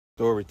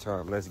Story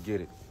time, let's get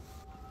it.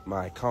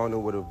 My encounter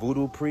with a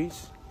voodoo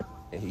priest,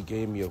 and he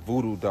gave me a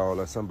voodoo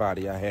doll or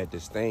somebody I had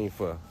disdain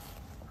for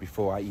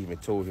before I even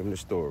told him the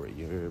story,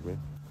 you heard me?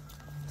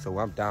 So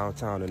I'm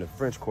downtown in the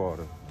French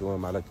Quarter doing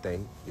my little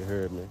thing, you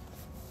heard me?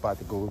 About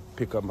to go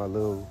pick up my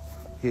little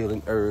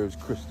healing herbs,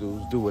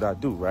 crystals, do what I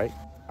do, right?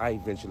 I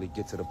eventually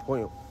get to the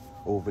point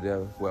over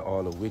there where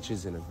all the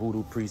witches and the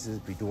voodoo priests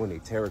be doing their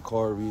tarot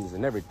card readings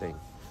and everything.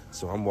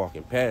 So I'm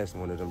walking past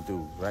one of them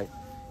dudes, right?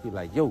 He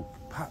like, yo,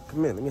 Pop,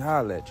 come in, let me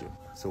holler at you.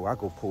 So I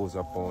go pulls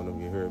up on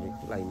him, you heard me?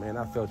 Like, man,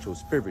 I felt your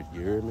spirit,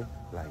 you heard me?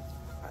 Like,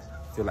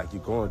 I feel like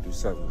you're going through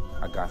something.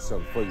 I got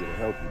something for you to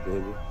help you,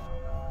 baby.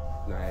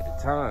 Now, at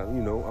the time,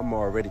 you know, I'm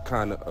already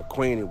kind of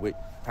acquainted with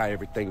how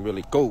everything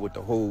really go with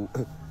the whole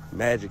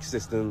magic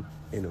system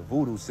and the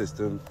voodoo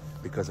system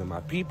because of my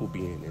people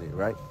being in it,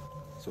 right?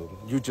 So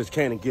you just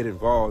can't get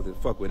involved and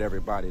fuck with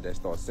everybody that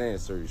starts saying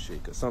certain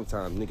shit because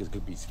sometimes niggas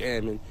could be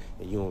scamming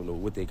and you don't know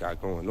what they got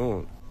going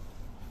on.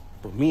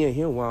 But me and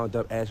him wound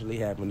up actually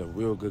having a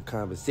real good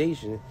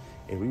conversation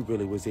and we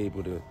really was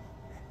able to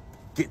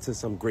get to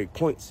some great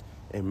points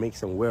and make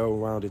some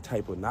well-rounded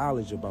type of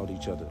knowledge about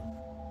each other.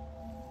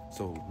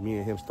 So me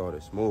and him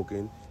started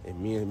smoking and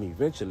me and him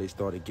eventually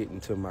started getting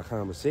to my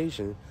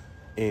conversation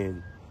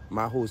and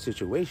my whole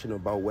situation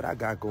about what I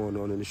got going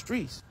on in the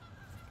streets.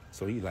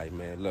 So he like,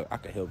 man, look, I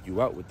can help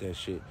you out with that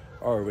shit.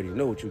 I already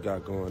know what you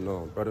got going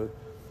on, brother.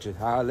 Just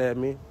holler at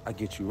me, I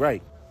get you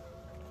right.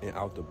 And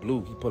out the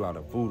blue, he pull out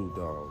a voodoo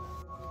doll.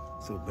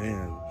 So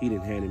bam, he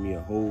done handed me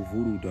a whole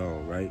voodoo doll,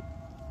 right?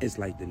 It's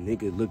like the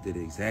nigga looked at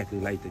it exactly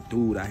like the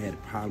dude I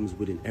had problems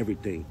with and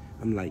everything.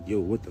 I'm like, yo,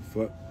 what the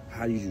fuck?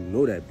 How did you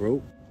know that,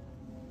 bro?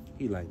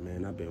 He like,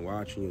 man, I've been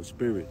watching your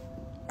spirit.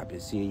 I've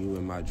been seeing you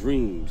in my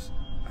dreams.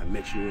 I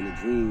met you in a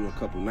dream a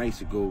couple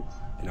nights ago,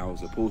 and I was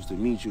supposed to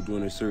meet you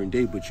during a certain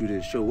day, but you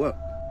didn't show up.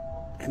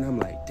 And I'm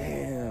like,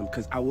 damn,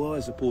 because I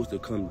was supposed to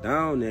come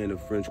down there in the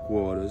French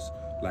Quarters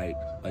like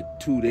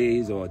 2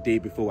 days or a day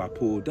before I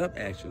pulled up,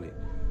 actually.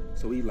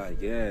 So he like,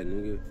 yeah,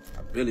 nigga,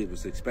 I really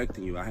was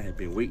expecting you. I had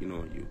been waiting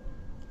on you.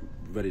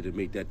 Ready to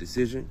make that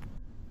decision?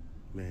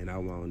 Man, I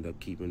wound up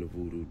keeping the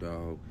voodoo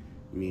dog.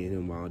 Me and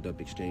him wound up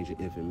exchanging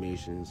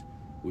informations.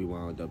 We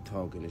wound up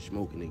talking and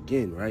smoking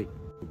again, right?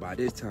 But by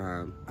this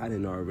time, I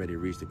didn't already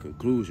reach the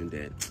conclusion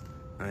that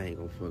I ain't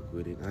gonna fuck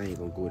with it. I ain't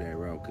gonna go that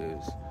route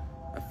because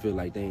I feel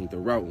like they ain't the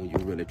route when you're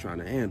really trying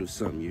to handle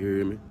something, you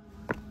hear me?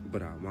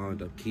 But I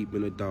wound up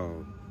keeping the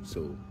dog.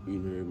 So,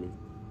 you hear me?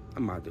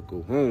 I'm about to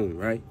go home,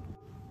 right?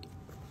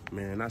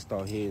 Man, I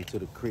start heading to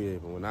the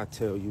crib, and when I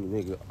tell you,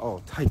 nigga, all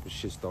type of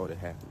shit started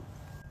happening.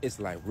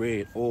 It's like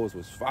red oils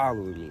was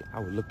following me.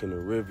 I would look in the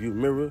rearview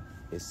mirror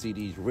and see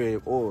these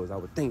red oils. I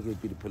would think it'd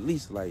be the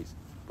police lights,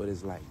 but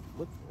it's like,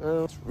 what the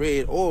hell? It's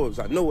red oils.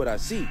 I know what I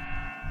see.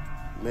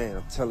 Man,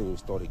 I'm telling you, it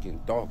started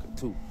getting darker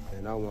too.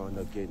 And I wound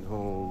up getting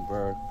home,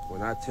 bro.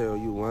 When I tell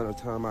you, one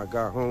time I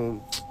got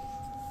home,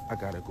 I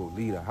gotta go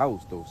leave the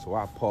house though. So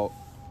I park,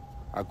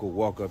 I go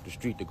walk up the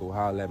street to go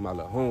holler at my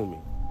little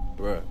homie,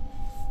 bruh.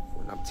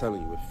 When I'm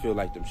telling you, it feel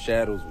like them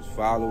shadows was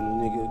following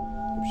the nigga.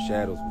 Them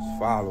shadows was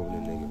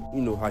following the nigga.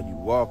 You know how you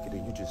walk it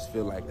and you just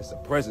feel like it's a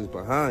presence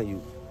behind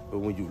you. But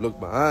when you look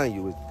behind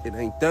you, it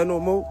ain't there no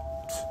more.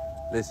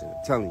 Listen,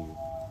 I'm telling you,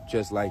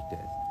 just like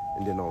that.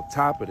 And then on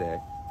top of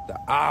that, the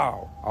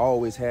owl. I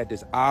always had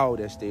this owl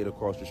that stayed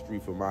across the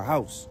street from my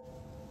house.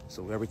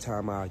 So every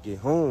time I get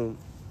home,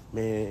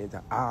 man,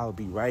 the owl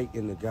be right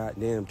in the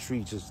goddamn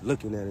tree just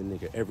looking at a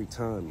nigga every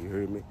time, you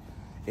heard me?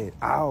 And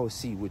owls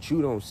see what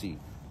you don't see.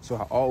 So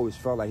I always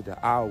felt like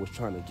the owl was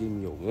trying to give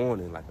me a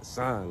warning, like a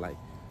sign, like,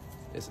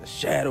 there's a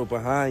shadow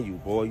behind you,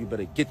 boy. You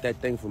better get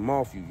that thing from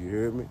off you, you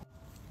hear me?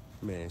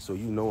 Man, so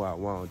you know I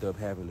wound up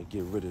having to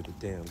get rid of the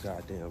damn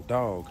goddamn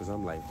dog, because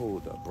I'm like,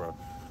 hold up, bro.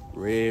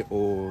 Red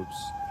orbs,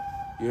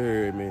 you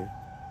heard me?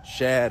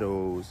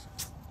 Shadows.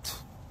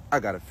 I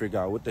got to figure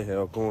out what the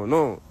hell going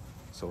on.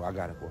 So I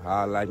got to go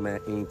holler like my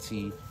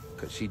auntie,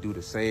 because she do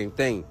the same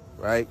thing,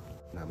 right?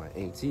 Now, my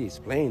auntie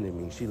explained to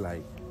me, she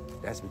like,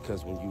 that's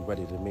because when you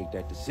ready to make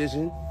that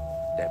decision,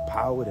 that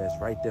power that's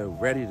right there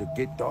ready to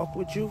get dark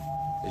with you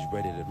is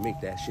ready to make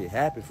that shit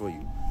happen for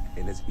you.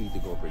 And it's either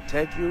going to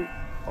protect you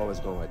or it's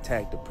going to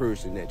attack the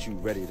person that you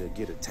ready to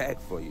get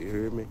attacked for, you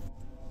hear me?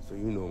 So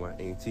you know my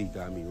auntie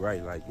got me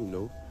right, like, you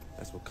know,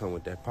 that's what come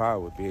with that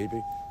power,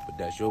 baby. But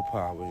that's your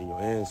power and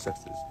your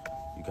ancestors.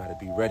 You got to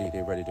be ready.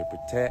 They're ready to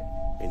protect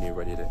and they're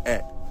ready to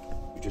act.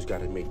 You just got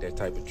to make that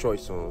type of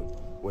choice on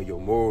where your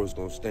morals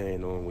going to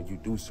stand on when you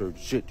do certain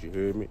shit, you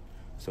hear me?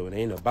 So it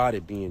ain't about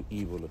it being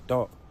evil or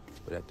dark.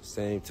 But at the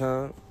same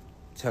time,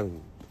 I'm telling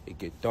you, it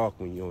get dark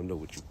when you don't know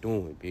what you're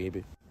doing,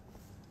 baby.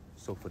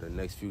 So for the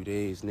next few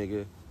days,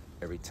 nigga,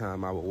 every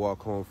time I would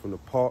walk home from the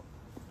park,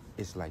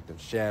 it's like them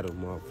shadow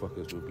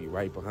motherfuckers would be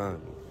right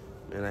behind me.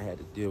 Man, I had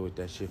to deal with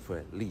that shit for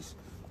at least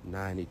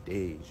 90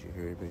 days, you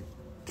heard me?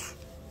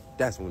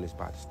 that's when it's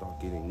about to start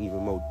getting even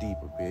more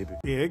deeper, baby.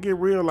 Yeah, it get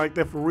real like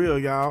that for real,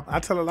 y'all. I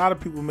tell a lot of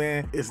people,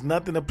 man, it's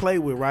nothing to play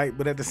with, right?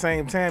 But at the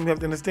same time, you have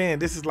to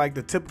understand, this is like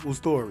the typical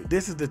story.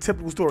 This is the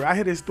typical story. I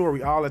hear this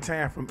story all the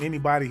time from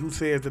anybody who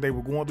says that they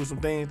were going through some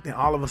things, then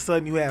all of a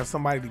sudden you have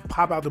somebody to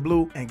pop out the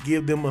blue and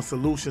give them a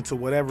solution to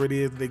whatever it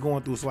is that they're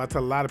going through. So I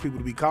tell a lot of people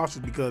to be cautious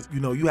because, you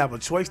know, you have a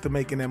choice to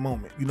make in that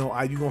moment. You know,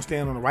 are you gonna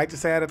stand on the righteous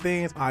side of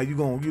things? Are you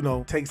gonna, you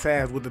know, take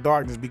sides with the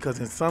darkness? Because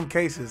in some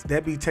cases,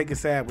 that be taking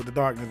side with the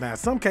darkness. Now, in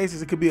some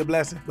cases, it could be a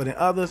blessing, but in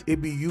others,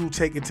 it be you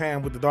taking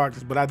time with the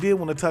darkness. But I did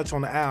want to touch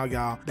on the owl,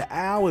 y'all. The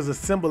owl is a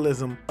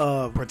symbolism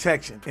of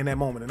protection in that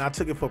moment, and I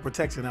took it for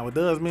protection. Now, it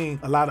does mean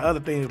a lot of other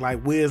things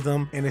like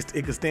wisdom, and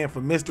it could stand for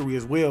mystery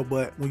as well.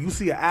 But when you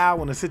see an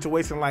owl in a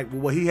situation like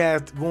what he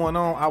has going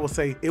on, I would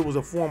say it was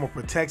a form of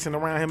protection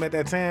around him at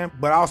that time,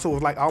 but also it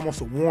was like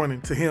almost a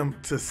warning to him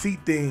to see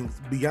things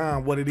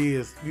beyond what it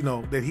is, you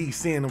know, that he's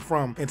seeing them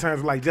from in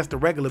terms of like just a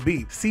regular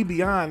beat. See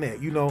beyond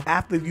that, you know,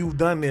 after you've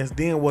done this,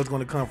 then what's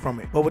going to come from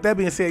it. But with that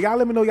being said, y'all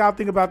let me know y'all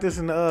think about this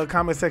in the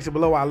comment section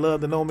below. I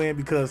love to know, man,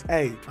 because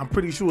hey, I'm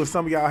pretty sure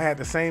some of y'all had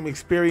the same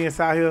experience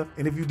out here,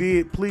 and if you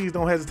did, please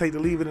don't hesitate to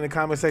leave it in the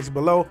comment section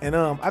below. And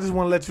I just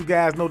want to let you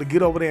guys know to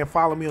get over there and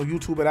follow me on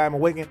YouTube at I Am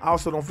Awakened.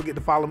 Also, don't forget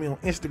to follow me on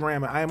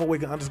Instagram at I Am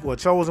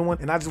Awakened_chosen one.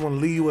 And I just want to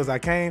leave you as I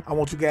came. I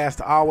want you guys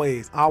to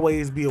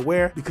always be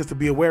aware, because to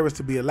be aware is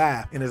to be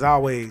alive. And as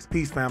always,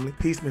 peace, family.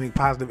 Peace meaning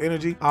positive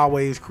energy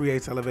always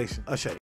creates elevation. Ashe.